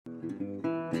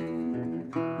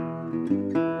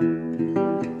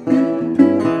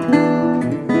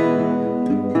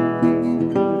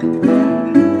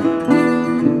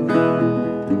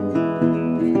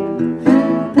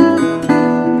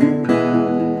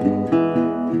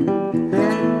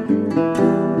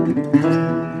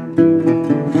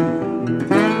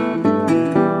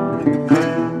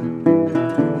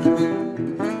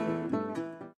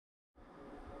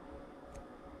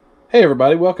Hey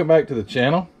everybody, welcome back to the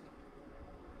channel.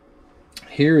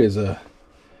 Here is I've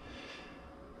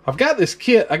got this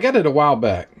kit. I got it a while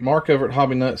back. Mark over at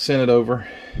Hobby Nut sent it over.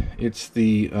 It's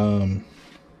the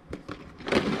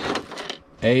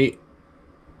ARII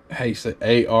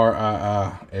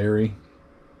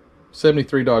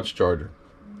 73 Dodge Charger.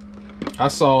 I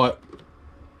saw it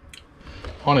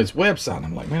on his website.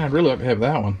 I'm like, man, I'd really like to have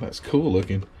that one. That's cool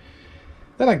looking.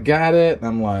 Then I got it, and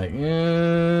I'm like,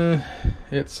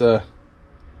 it's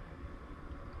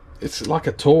like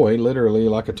a toy, literally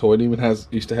like a toy. It even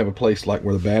used to have a place like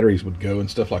where the batteries would go and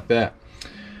stuff like that.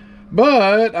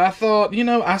 But I thought, you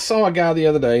know, I saw a guy the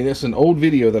other day. This is an old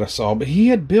video that I saw, but he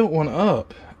had built one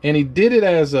up, and he did it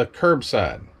as a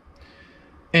curbside.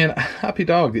 And happy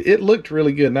dog, it looked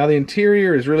really good. Now the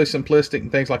interior is really simplistic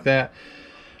and things like that.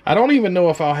 I don't even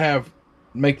know if I'll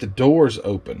make the doors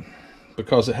open,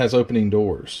 because it has opening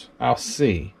doors. I'll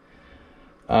see.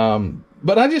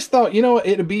 But I just thought, you know,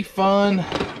 it'd be fun.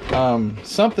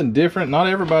 Something different. Not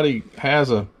everybody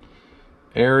has a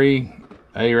ARII,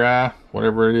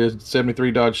 whatever it is,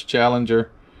 73 Dodge Challenger.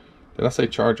 Did I say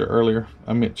Charger earlier?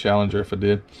 I meant Challenger if I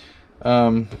did.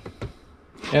 And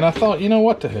I thought, you know,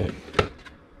 what the heck?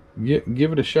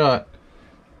 Give it a shot.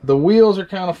 The wheels are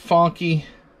kind of funky.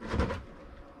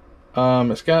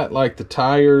 It's got like the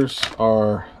tires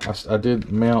are, I did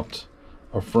mount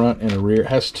a front and a rear. It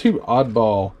has two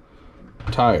oddball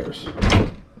tires.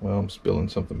 Well, I'm spilling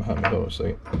something behind me. Hold on a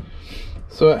second.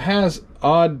 So it has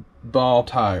oddball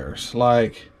tires.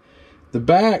 Like the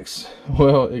backs,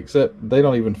 well, except they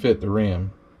don't even fit the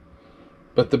rim.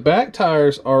 But the back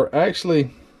tires are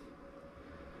actually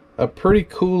a pretty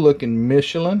cool looking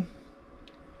Michelin.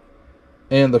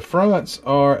 And the fronts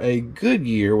are a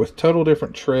Goodyear with total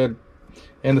different tread,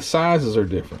 and the sizes are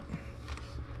different.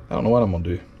 I don't know what I'm gonna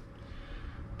do.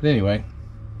 But anyway,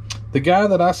 the guy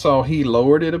that I saw, he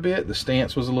lowered it a bit. The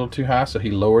stance was a little too high, so he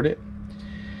lowered it.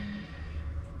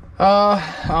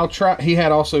 I'll try. He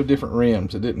had also different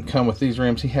rims. It didn't come with these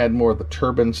rims. He had more of the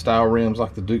turbine style rims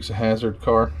like the Dukes of Hazzard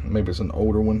car. Maybe it's an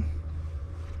older one.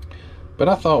 But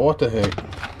I thought, what the heck?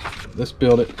 Let's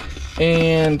build it.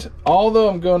 And although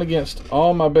I'm going against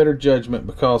all my better judgment,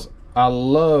 because I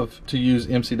love to use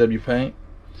MCW paint,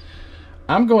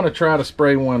 I'm going to try to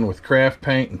spray one with craft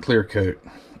paint and clear coat.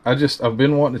 I've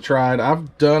been wanting to try it.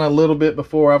 I've done a little bit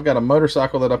before. I've got a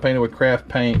motorcycle that I painted with craft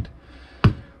paint,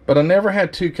 but I never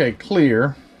had 2K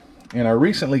clear, and I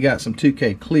recently got some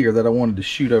 2K clear that I wanted to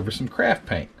shoot over some craft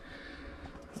paint.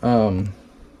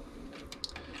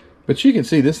 But you can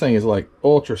see this thing is like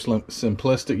ultra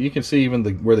simplistic. You can see even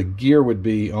where the gear would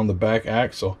be on the back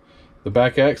axle. The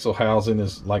back axle housing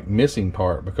is like missing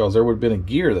part because there would have been a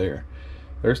gear there.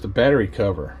 There's the battery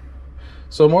cover.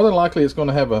 So more than likely it's going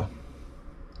to have a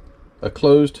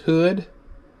closed hood.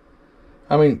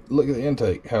 I mean, look at the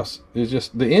intake house. It's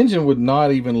just, the engine would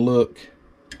not even look,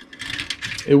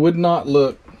 it would not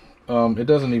look, it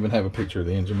doesn't even have a picture of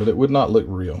the engine, but it would not look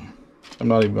real. I'm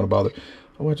not even going to bother.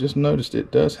 Oh, I just noticed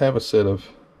it does have a set of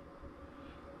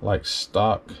like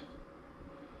stock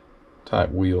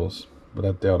type wheels, but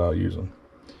I doubt I'll use them.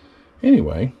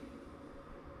 Anyway,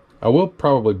 I will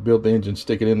probably build the engine,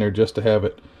 stick it in there just to have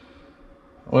it.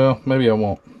 Well, maybe I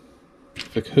won't.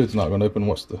 If the hood's not going to open,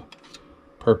 what's the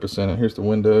purpose in it? Here's the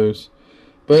windows.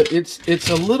 But it's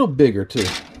a little bigger too.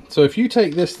 So if you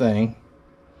take this thing,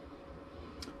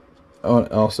 oh,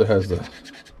 it also has the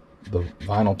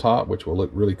vinyl top, which will look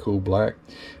really cool black.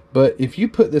 But if you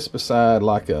put this beside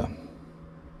like a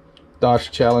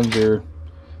Dodge Challenger,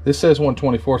 this says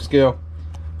 1/24 scale.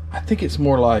 I think it's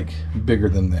more like bigger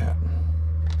than that.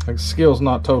 Like, the scale's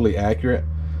not totally accurate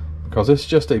because it's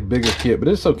just a bigger kit, but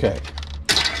it's okay.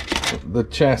 The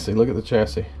chassis, look at the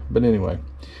chassis. But anyway,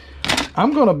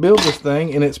 I'm going to build this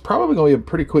thing, and it's probably going to be a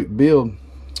pretty quick build.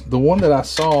 The one that I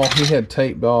saw, he had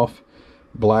taped off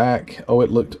black. Oh, it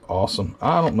looked awesome.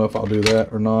 I don't know if I'll do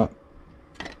that or not,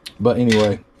 but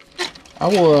anyway, I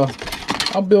will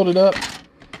I'll build it up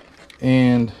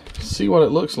and see what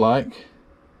it looks like.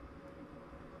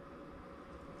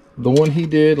 The one he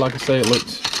did, like I say, it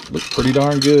looked pretty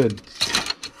darn good.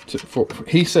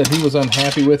 He said he was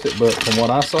unhappy with it, but from what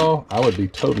I saw, I would be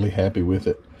totally happy with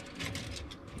it.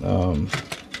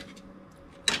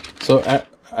 So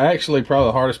actually, probably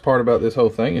the hardest part about this whole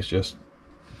thing is just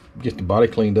get the body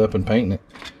cleaned up and painting it,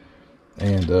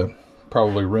 and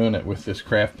probably ruin it with this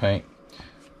craft paint.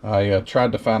 I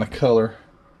tried to find a color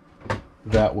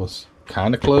that was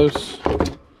kind of close.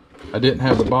 I didn't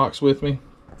have the box with me,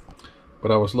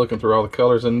 but I was looking through all the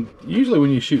colors, and usually when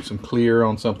you shoot some clear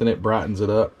on something, it brightens it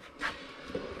up.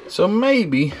 So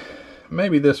maybe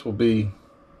this will be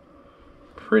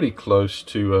pretty close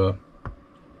to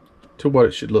to what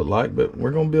it should look like, but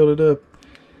we're gonna build it up.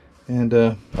 And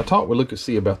I talked with Lucas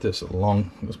C about this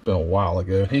it's been a while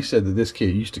ago. He said that this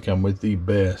kit used to come with the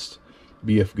best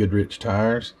BF Goodrich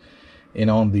tires, and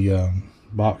on the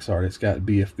box art it's got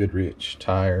BF Goodrich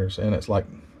tires, and it's like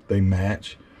they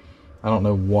match. I don't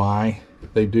know why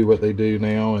they do what they do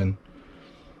now and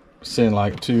send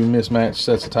like 2 mismatched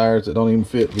sets of tires that don't even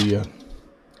fit the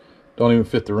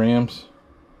rims,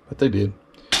 but they did,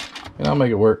 and I'll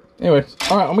make it work. Anyways,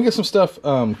 all right, I'm gonna get some stuff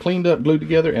cleaned up, glued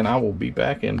together, and I will be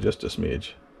back in just a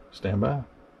smidge. Stand by.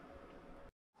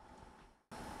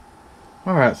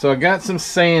 All right, so I got some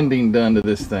sanding done to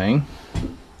this thing.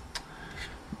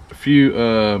 A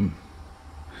few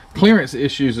clearance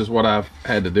issues is what I've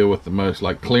had to deal with the most,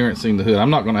 like clearancing the hood. I'm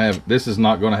not gonna have, this is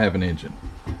not gonna have an engine.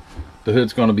 The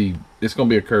hood's gonna be, it's gonna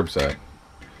be a curbside.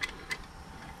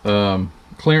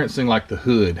 Clearancing like the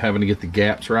hood, having to get the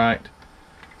gaps right.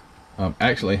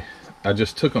 Actually, I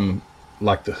just took them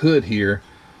like the hood here.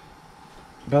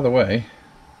 By the way,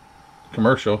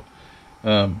 commercial.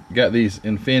 Got these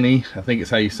Infini, I think it's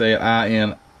how you say it,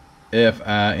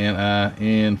 INFINI,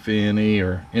 Infini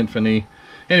or Infini.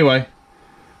 Anyway,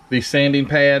 these sanding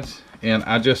pads, and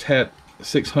I just had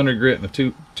 600 grit and a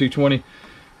 220, and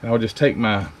I would just take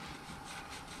my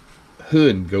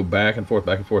hood and go back and forth,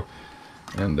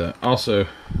 and also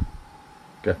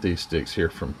got these sticks here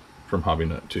from Hobby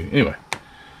Nut too. Anyway,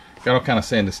 got all kind of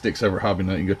sanded sticks over at Hobby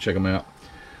Nut. You can go check them out.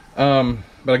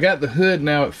 But I got the hood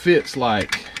now. It fits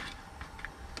like,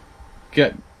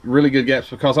 got really good gaps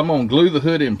because I'm gonna glue the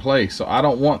hood in place. So I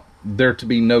don't want there to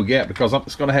be no gap because I'm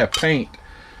just gonna have paint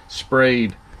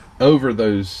sprayed over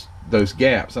those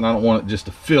gaps, and I don't want it just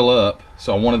to fill up.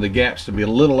 So I wanted the gaps to be a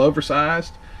little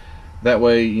oversized. That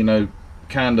way, you know,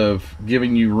 kind of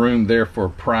giving you room there for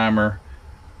primer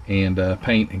and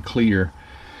paint and clear.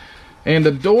 And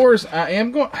the doors, I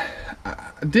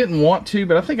didn't want to,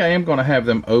 but I think I am going to have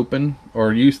them open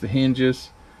or use the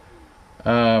hinges.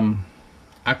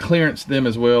 I clearanced them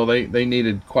as well. They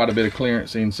needed quite a bit of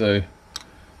clearancing, so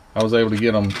I was able to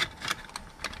get them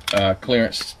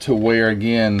clearanced to where,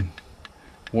 again,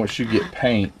 once you get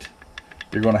paint,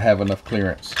 you're going to have enough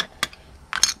clearance.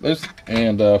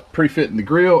 And pre-fitting the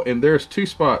grill, and there's 2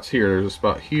 spots here. There's a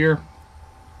spot here,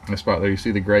 and a spot there. You see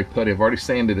the gray putty. I've already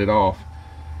sanded it off.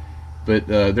 But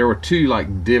there were 2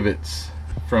 like divots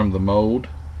from the mold.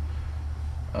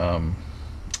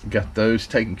 Got those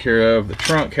taken care of. The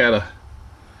trunk had a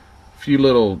few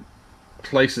little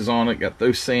places on it. Got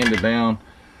those sanded down.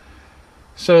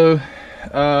 So,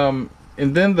 and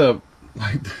then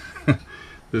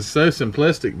it's so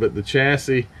simplistic, but the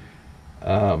chassis,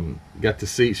 got the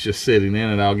seats just sitting in,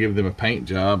 and I'll give them a paint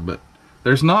job. But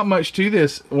there's not much to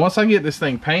this. Once I get this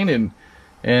thing painted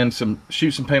and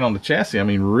shoot some paint on the chassis, I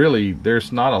mean, really,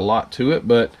 there's not a lot to it.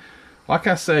 But like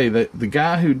I say, the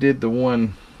guy who did the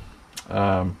one,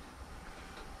 I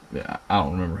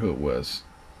don't remember who it was,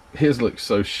 his looked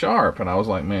so sharp, and I was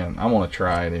like, man, I want to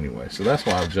try it anyway. So that's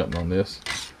why I jumped on this.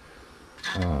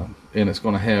 And it's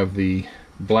going to have the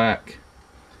black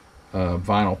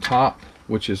vinyl top,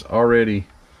 which is already,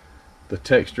 the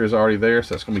texture is already there,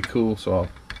 so that's going to be cool. So I'll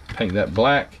paint that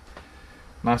black.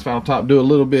 Nice vinyl top. Do a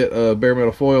little bit of bare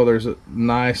metal foil. There's a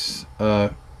nice,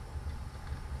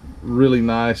 really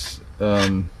nice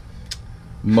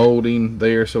molding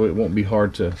there, so it won't be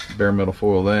hard to bare metal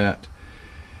foil that.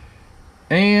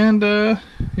 And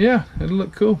yeah, it'll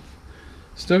look cool.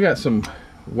 Still got some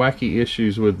wacky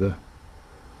issues with the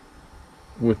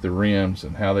rims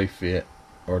and how they fit,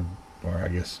 or I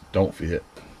guess don't fit,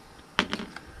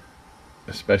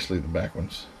 especially the back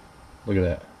ones. Look at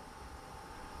that.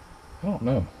 I don't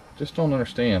know, just don't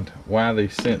understand why they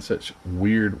sent such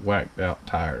weird whacked out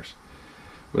tires.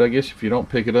 But I guess if you don't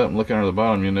pick it up and look under the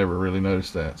bottom, you'll never really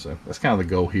notice that. So that's kind of the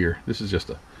goal here. This is just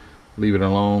to leave it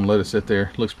alone, let it sit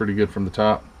there. Looks pretty good from the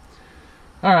top.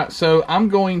 Alright, so I'm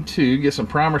going to get some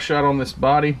primer shot on this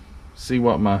body, see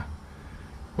what my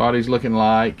body's looking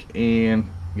like, and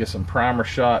get some primer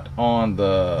shot on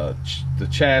the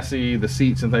chassis, the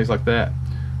seats and things like that.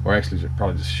 Or actually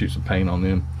probably just shoot some paint on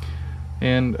them.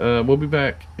 And we'll be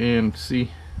back and see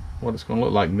what it's going to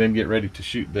look like, and then get ready to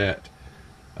shoot that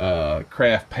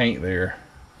craft paint there.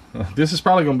 This is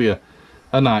probably going to be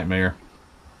a nightmare.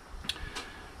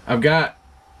 I've got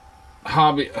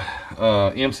Hobby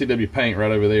MCW paint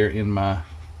right over there in my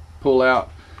pull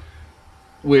out,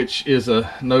 which is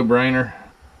a no-brainer.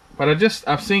 But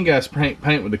I've seen guys paint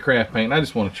with the craft paint, and I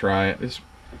just want to try it.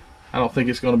 I don't think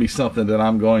it's going to be something that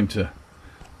I'm going to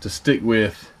stick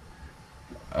with,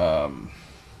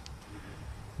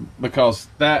 because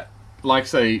that, like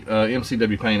say,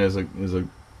 MCW paint is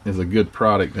a good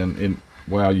product, and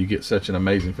wow, you get such an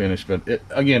amazing finish. But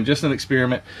again, just an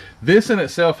experiment. This in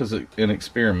itself is an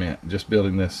experiment, just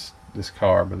building this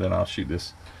car. But then I'll shoot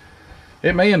this.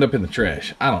 It may end up in the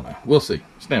trash. I don't know. We'll see.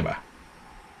 Stand by.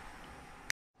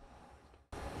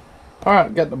 All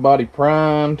right, got the body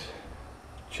primed,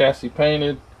 chassis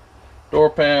painted,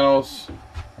 door panels,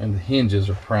 and the hinges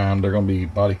are primed. They're going to be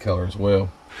body color as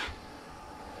well.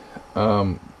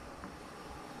 The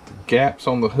gaps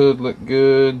on the hood look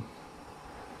good.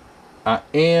 I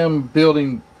am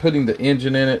putting the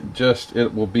engine in it.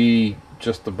 It will be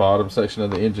just the bottom section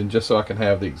of the engine, just so I can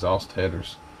have the exhaust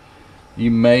headers. You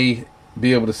may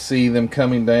be able to see them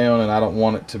coming down, and I don't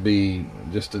want it to be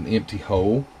just an empty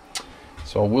hole.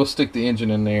 So I will stick the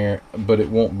engine in there, but it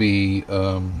won't be,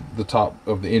 the top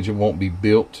of the engine won't be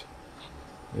built.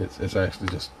 It's actually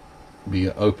just be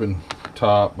an open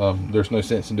top. There's no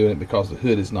sense in doing it because the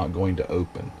hood is not going to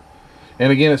open.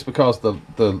 And again, it's because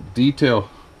the detail,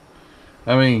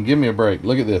 I mean, give me a break.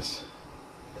 Look at this.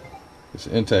 This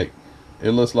intake.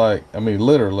 It looks like, I mean,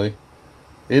 literally,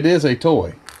 it is a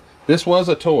toy. This was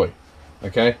a toy.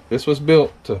 Okay, this was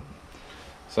built to,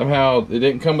 somehow it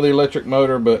didn't come with the electric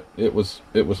motor, but it was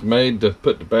made to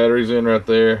put the batteries in right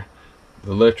there.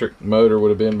 The electric motor would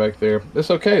have been back there. It's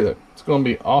okay though. It's going to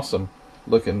be awesome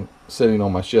looking sitting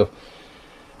on my shelf.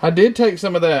 I did take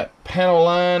some of that panel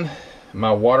line,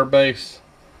 my water base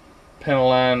panel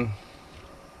line,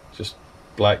 just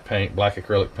black paint, black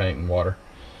acrylic paint and water,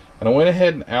 and I went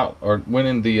ahead and went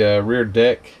in the rear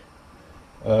deck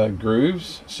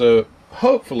grooves. So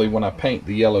hopefully when I paint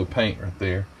the yellow paint right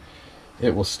there,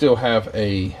 it will still have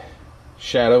a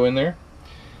shadow in there,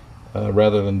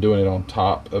 rather than doing it on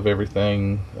top of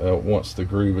everything once the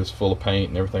groove is full of paint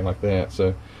and everything like that.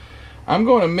 So I'm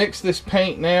going to mix this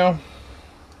paint now,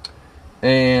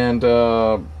 and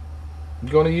I'm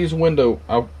going to use window.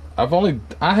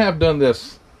 I have done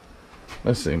this.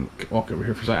 Let's see, walk over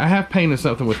here for a second. I have painted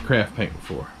something with craft paint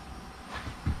before.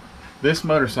 This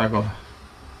motorcycle,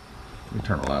 let me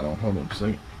turn the light on, hold on a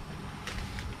second.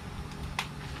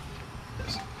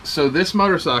 So this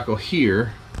motorcycle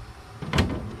here,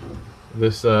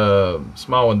 this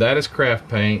small one, that is craft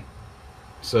paint.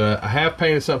 So I have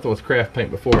painted something with craft paint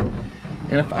before.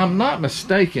 And if I'm not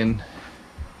mistaken,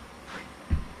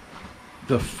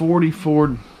 the 40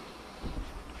 Ford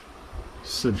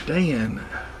sedan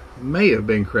may have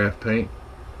been craft paint.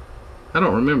 I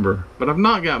don't remember, but I've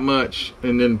not got much,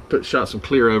 and then shot some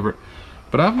clear over it.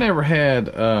 But I've never had,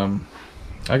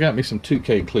 I got me some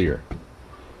 2K clear.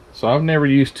 So I've never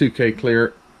used 2K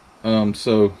clear.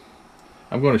 So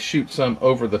I'm going to shoot some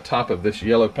over the top of this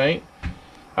yellow paint.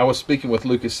 I was speaking with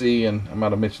Lucas E, and I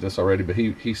might have mentioned this already, but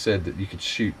he said that you could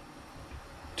shoot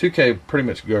 2K pretty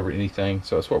much go over anything.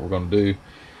 So that's what we're going to do.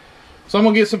 So I'm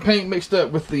going to get some paint mixed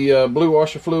up with the blue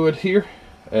washer fluid here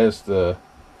as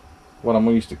what I'm going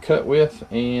to use to cut with,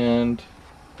 and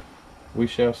we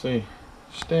shall see.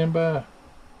 Stand by.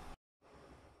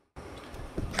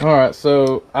 Alright,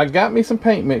 so I got me some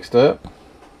paint mixed up,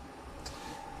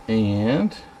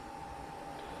 and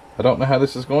I don't know how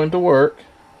this is going to work,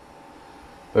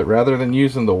 but rather than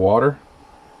using the water,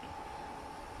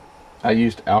 I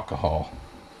used alcohol.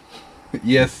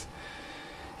 Yes,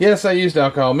 I used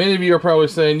alcohol. Many of you are probably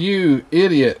saying, you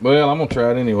idiot. Well, I'm going to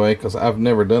try it anyway because I've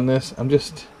never done this.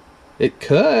 It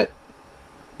cut,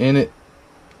 and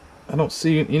I don't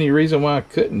see any reason why I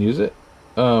couldn't use it.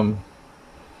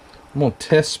 I'm going to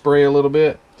test spray a little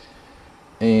bit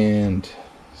and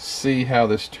see how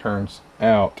this turns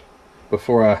out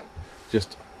before I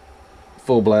just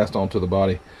full blast onto the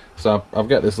body. So I've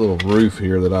got this little roof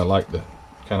here that I like to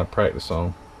kind of practice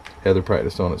on. Heather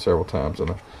practiced on it several times,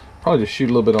 and I'll probably just shoot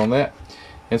a little bit on that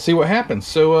and see what happens.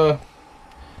 So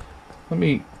let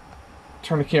me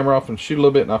turn the camera off and shoot a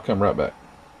little bit, and I'll come right back.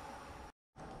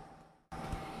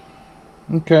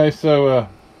 Okay, so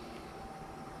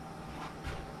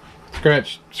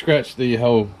scratch the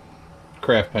whole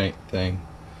craft paint thing.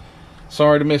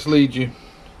 Sorry to mislead you,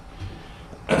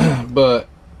 but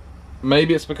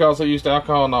maybe it's because I used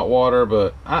alcohol, not water.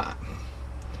 But I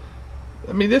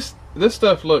mean, this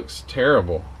stuff looks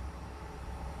terrible.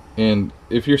 And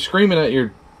if you're screaming at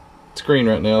your screen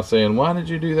right now saying, why did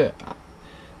you do that?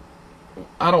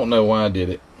 I don't know why I did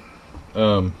it.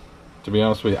 To be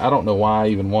honest with you, I don't know why I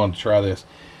even wanted to try this.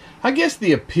 I guess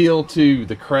the appeal to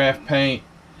the craft paint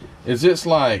is it's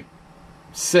like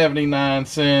 79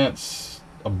 cents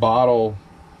a bottle,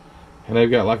 and they've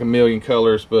got like a million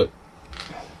colors. But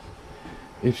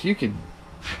if you could,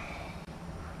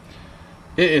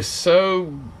 it is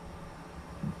so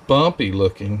bumpy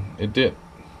looking. It did,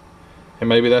 and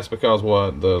maybe that's because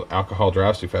what, the alcohol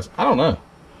dries too fast. I don't know.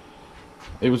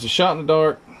 It was a shot in the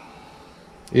dark.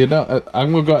 You know,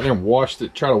 I'm gonna go out there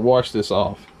and try to wash this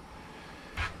off,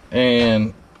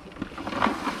 and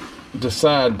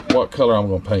decide what color I'm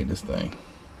gonna paint this thing.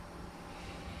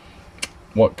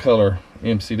 What color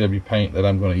MCW paint that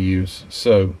I'm gonna use.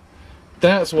 So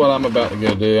that's what I'm about to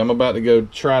go do. I'm about to go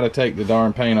try to take the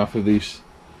darn paint off of these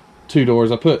two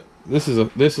doors. I put this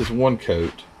is one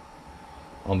coat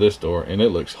on this door, and it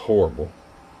looks horrible.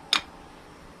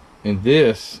 And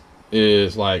this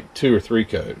is like 2 or 3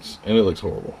 coats, and it looks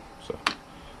horrible. So,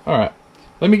 all right,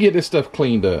 let me get this stuff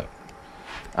cleaned up.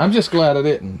 I'm just glad I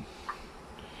didn't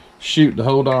shoot the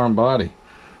whole darn body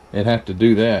and have to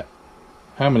do that.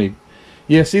 How many?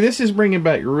 Yeah, see, this is bringing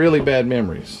back really bad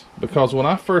memories, because when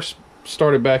I first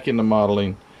started back into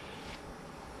modeling,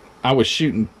 I was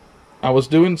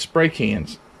doing spray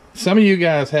cans. Some of you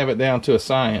guys have it down to a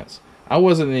science. I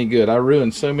wasn't any good. I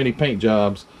ruined so many paint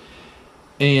jobs.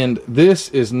 And this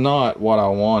is not what I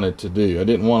wanted to do. I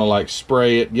didn't want to like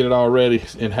spray it, get it all ready,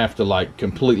 and have to like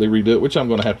completely redo it, which I'm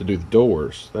going to have to do the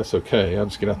doors. That's okay. I'll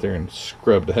just get out there and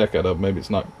scrub the heck out of it. Maybe it's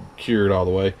not cured all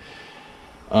the way.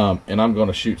 And I'm going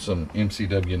to shoot some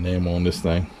MCW enamel on this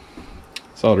thing.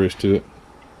 That's all there is to it.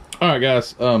 All right,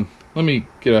 guys. Let me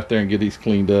get out there and get these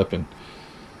cleaned up, and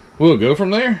we'll go from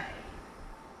there.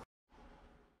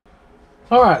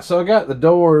 All right, so I got the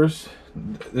doors.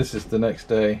 This is the next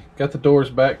day. Got the doors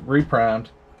back reprimed.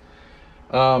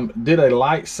 Did a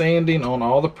light sanding on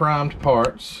all the primed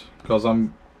parts, because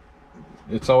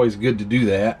it's always good to do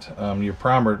that. Your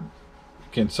primer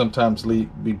can sometimes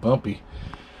be bumpy.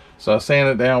 So I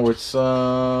sanded it down with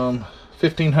some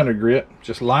 1500 grit,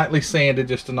 just lightly sanded,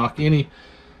 just to knock any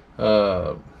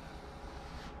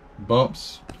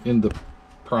bumps in the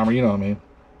primer, you know what I mean.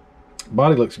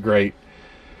 Body looks great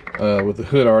with the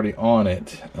hood already on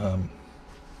it.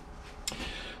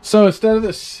 So instead of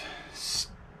this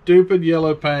stupid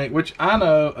yellow paint, which I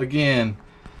know, again,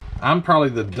 I'm probably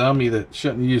the dummy that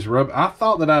shouldn't use rub. I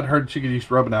thought that I'd heard you could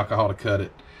use rubbing alcohol to cut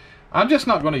it. I'm just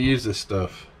not going to use this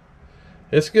stuff.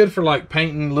 It's good for like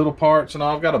painting little parts and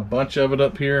all. I've got a bunch of it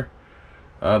up here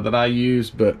that I use,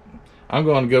 but I'm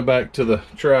going to go back to the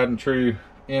tried and true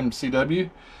MCW.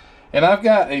 And I've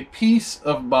got a piece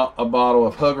of a bottle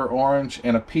of Hugger Orange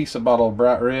and a piece of bottle of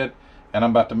Bright Red. And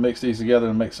I'm about to mix these together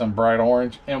and make some bright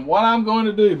orange. And what I'm going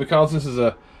to do, because this is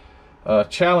a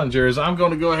Challenger, is I'm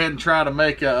going to go ahead and try to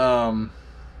make a,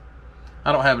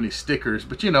 I don't have any stickers,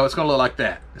 but you know, it's going to look like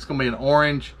that. It's going to be an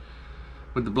orange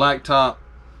with the black top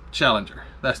Challenger.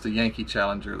 That's the Yankee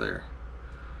Challenger there.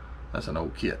 That's an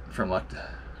old kit from like the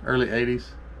early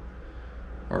 80s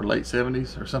or late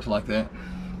 70s or something like that.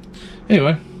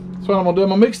 Anyway, that's what I'm going to do. I'm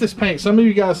going to mix this paint. Some of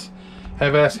you guys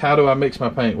have asked, how do I mix my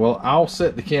paint? Well, I'll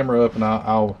set the camera up and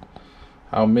I'll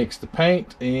mix the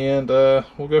paint, and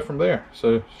we'll go from there.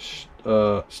 So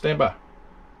stand by.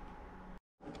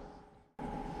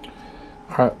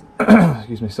 All right,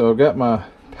 excuse me. So I've got my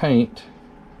paint.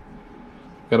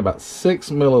 Got about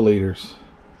 6 milliliters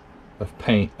of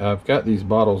paint. I've got these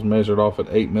bottles measured off at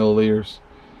 8 milliliters.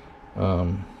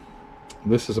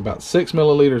 This is about 6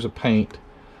 milliliters of paint.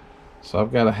 So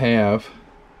I've got to have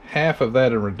half of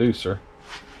that in reducer.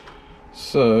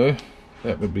 So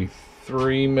that would be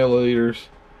 3 milliliters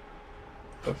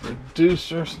of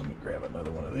reducer. So let me grab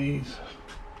another one of these.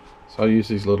 So I'll use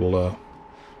these little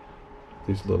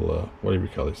whatever you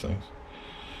call these things.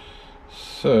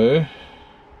 So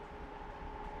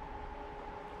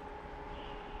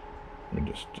let me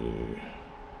just do.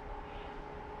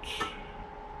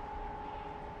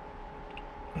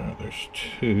 Alright, there's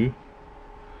 2.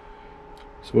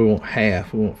 So we want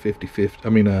half. We want 50-50. I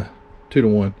mean 2 to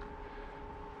 1.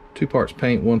 2 parts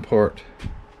paint, 1 part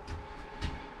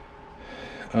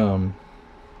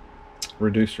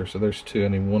reducer. So there's 2. I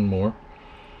need 1 more.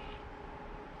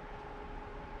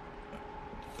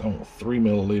 I want 3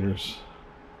 milliliters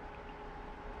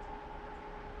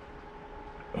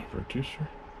of reducer.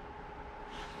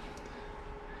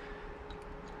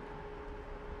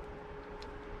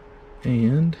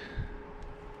 And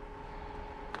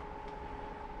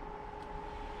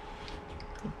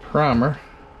primer,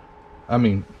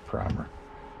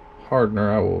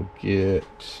 hardener, I will get,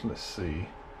 let's see,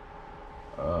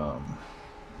 I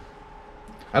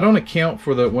don't account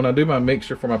for when I do my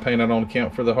mixture for my paint, I don't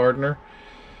account for the hardener.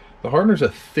 The hardener's a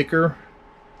thicker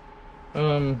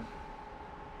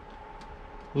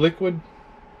liquid,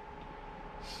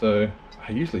 so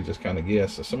I usually just kind of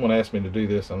guess. If someone asked me to do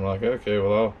this, I'm like, okay,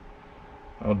 well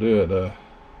I'll do it.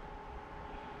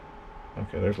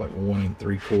 Okay, there's like 1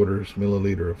 3/4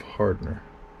 milliliter of hardener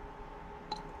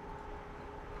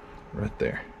right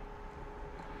there.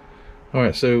 All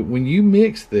right, so when you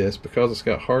mix this, because it's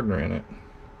got hardener in it,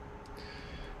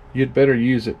 you'd better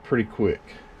use it pretty quick,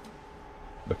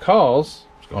 because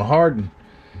it's going to harden.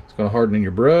 It's going to harden in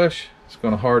your brush. It's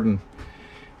going to harden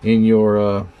in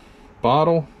your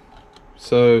bottle.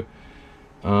 So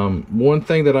one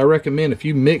thing that I recommend, if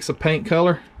you mix a paint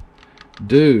color,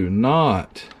 do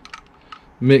not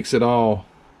mix it all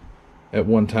at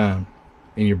one time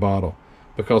in your bottle,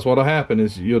 because what'll happen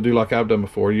is you'll do like I've done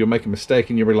before. You'll make a mistake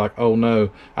and you'll be like, oh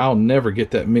no, I'll never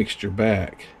get that mixture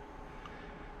back,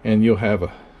 and you'll have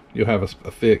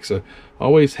a fix. So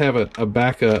always have a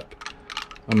backup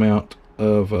amount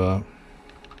of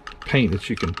paint that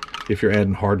you can, if you're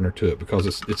adding hardener to it, because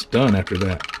it's done after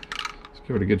that. Let's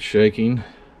give it a good shaking.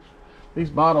 These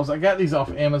bottles, I got these off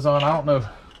Amazon. I don't know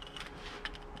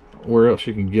where else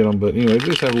you can get them, but anyway, they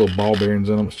just have little ball bearings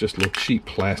in them. It's just a little cheap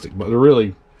plastic, but they're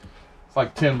really, it's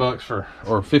like $10 for,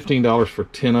 or $15 for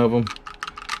 10 of them.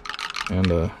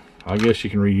 And I guess you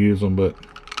can reuse them, but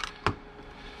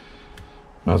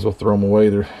might as well throw them away.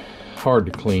 They're hard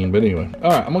to clean. But anyway, all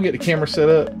right, I'm gonna get the camera set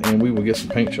up and we will get some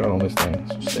paint shot on this thing.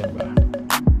 So stand by.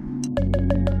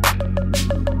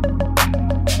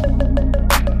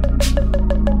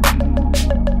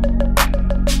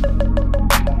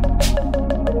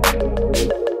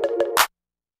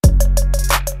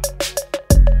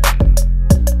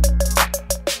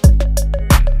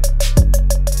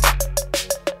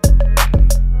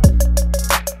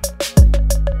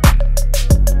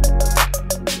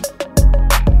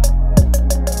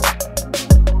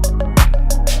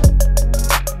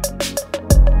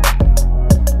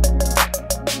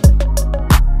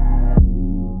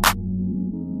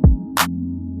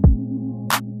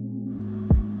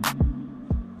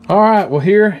 Alright, well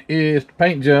here is the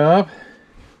paint job.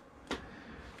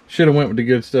 Should have went with the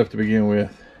good stuff to begin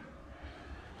with.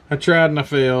 I tried and I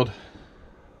failed.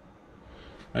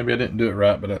 Maybe I didn't do it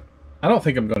right, but I don't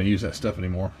think I'm going to use that stuff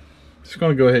anymore. Just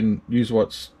going to go ahead and use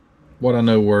what I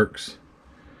know works.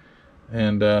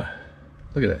 And look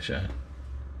at that shine.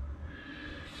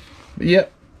 But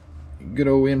yep, good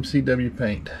old MCW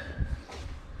paint.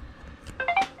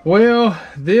 Well,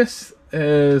 this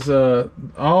is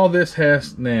all this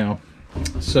has now.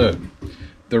 So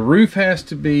the roof has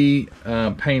to be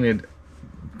painted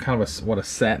kind of a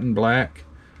satin black,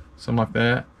 something like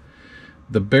that.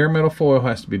 The bare metal foil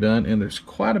has to be done, and there's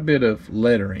quite a bit of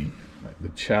lettering, like the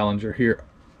Challenger here.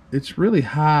 It's really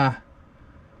high.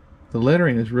 The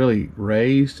lettering is really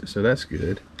raised, so that's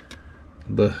good.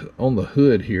 On the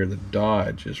hood here, the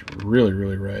Dodge is really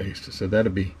raised, so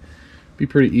that'll be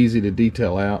pretty easy to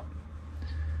detail out.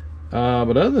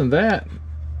 But other than that,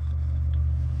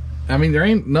 I mean, there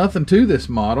ain't nothing to this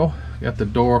model. Got the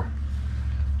door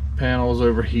panels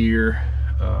over here.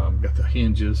 Got the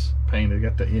hinges painted.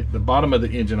 Got the bottom of the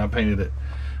engine. I painted it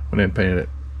when I painted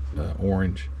it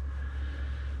orange.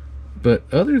 But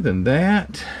other than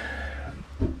that,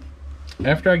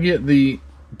 after I get the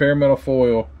bare metal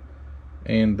foil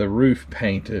and the roof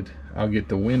painted, I'll get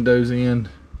the windows in,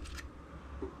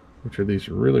 which are these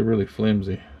really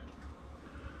flimsy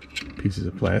pieces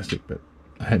of plastic, but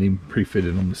I hadn't even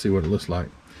pre-fitted them to see what it looks like.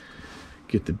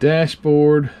 Get the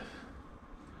dashboard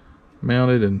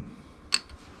mounted, and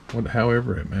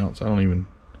however it mounts, I don't even,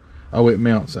 oh, it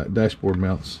mounts, that dashboard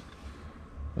mounts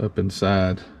up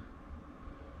inside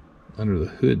under the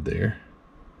hood there.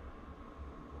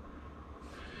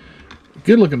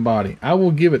 Good looking body. I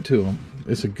will give it to them.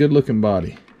 It's a good looking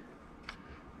body.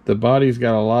 The body's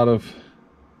got a lot of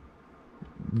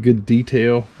good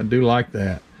detail. I do like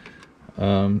that.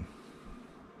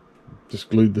 Just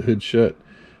glued the hood shut.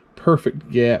 Perfect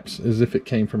gaps, as if it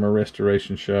came from a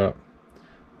restoration shop.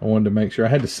 I wanted to make sure. I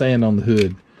had to sand on the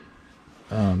hood.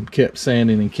 Kept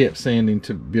sanding and kept sanding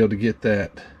to be able to get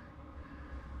that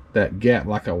gap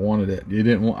like I wanted it.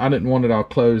 I didn't want it all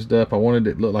closed up. I wanted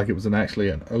it to look like it was actually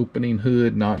an opening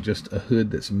hood, not just a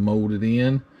hood that's molded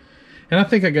in. And I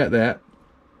think I got that.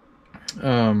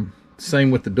 Same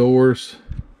with the doors.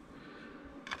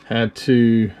 Had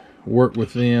to work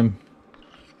with them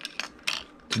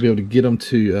to be able to get them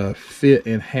to fit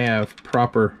and have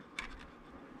proper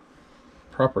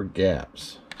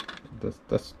gaps.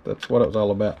 That's what it was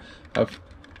all about. I've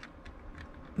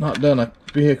not done a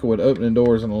vehicle with opening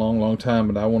doors in a long time,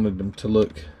 but I wanted them to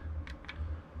look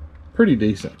pretty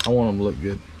decent. I want them to look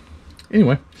good.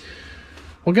 Anyway,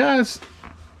 well guys,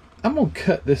 I'm gonna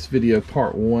cut this video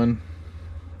part 1,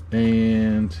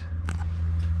 and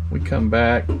we come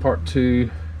back, part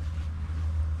 2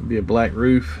 will be a black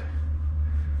roof,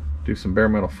 do some bare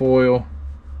metal foil,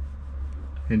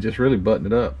 and just really button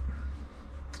it up.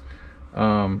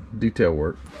 Detail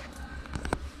work.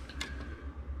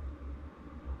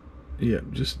 Yeah,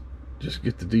 just just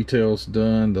get the details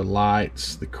done, the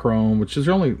lights, the chrome, which is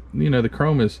only, you know, the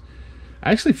chrome is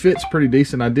actually fits pretty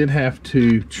decent. I did have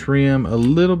to trim a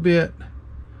little bit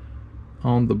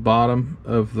on the bottom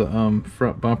of the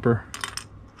front bumper,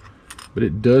 but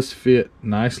it does fit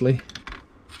nicely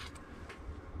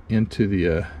into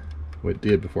the what it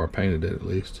did before I painted it, at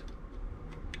least.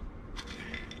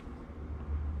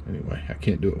 Anyway, I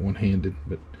can't do it one-handed,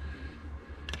 but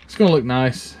it's gonna look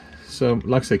nice. So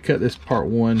like I say, cut this part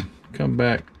 1, come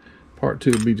back. Part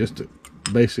 2 will be just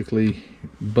basically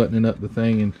buttoning up the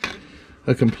thing and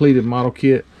a completed model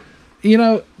kit. You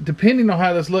know, depending on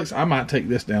how this looks, I might take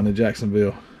this down to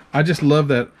Jacksonville. I just love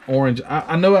that orange.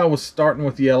 I know I was starting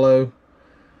with yellow,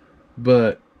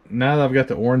 but now that I've got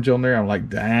the orange on there, I'm like,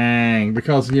 dang.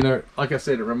 Because, you know, like I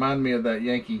said, it reminded me of that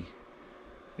Yankee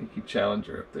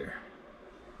Challenger up there.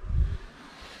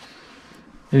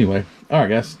 Anyway, alright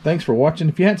guys, thanks for watching.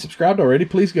 If you hadn't subscribed already,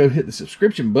 please go hit the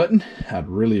subscription button. I'd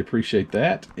really appreciate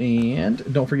that.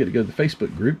 And don't forget to go to the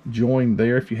Facebook group. Join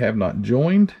there if you have not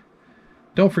joined.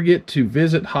 Don't forget to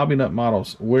visit Hobby Nut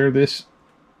Models, where this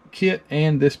kit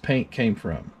and this paint came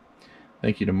from.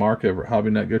 Thank you to Mark over at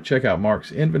Hobby Nut. Go check out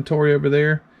Mark's inventory over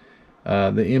there.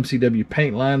 The MCW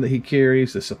paint line that he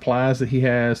carries, the supplies that he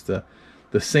has, the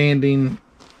sanding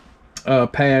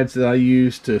pads that I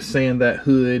use to sand that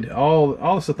hood, all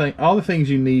the things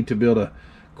you need to build a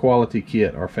quality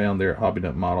kit are found there at Hobby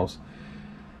Nut Models.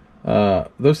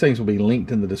 Those things will be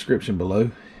linked in the description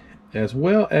below, as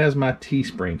well as my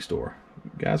Teespring store.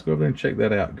 Guys, go over there and check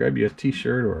that out. Grab you a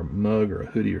t-shirt or a mug or a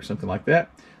hoodie or something like that.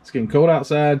 It's getting cold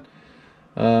outside.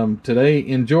 Today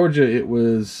in Georgia it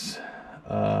was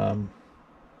I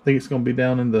think it's going to be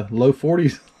down in the low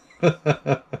 40s.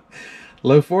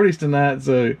 Low 40s tonight,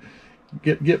 so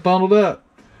get bundled up.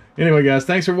 Anyway guys,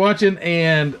 thanks for watching,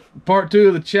 and part 2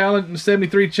 of the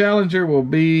 73 Challenger will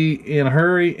be in a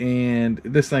hurry, and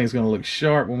this thing is going to look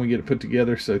sharp when we get it put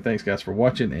together. So thanks guys for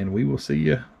watching, and we will see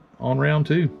you on round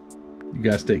 2. You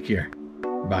guys take care.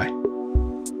 Bye.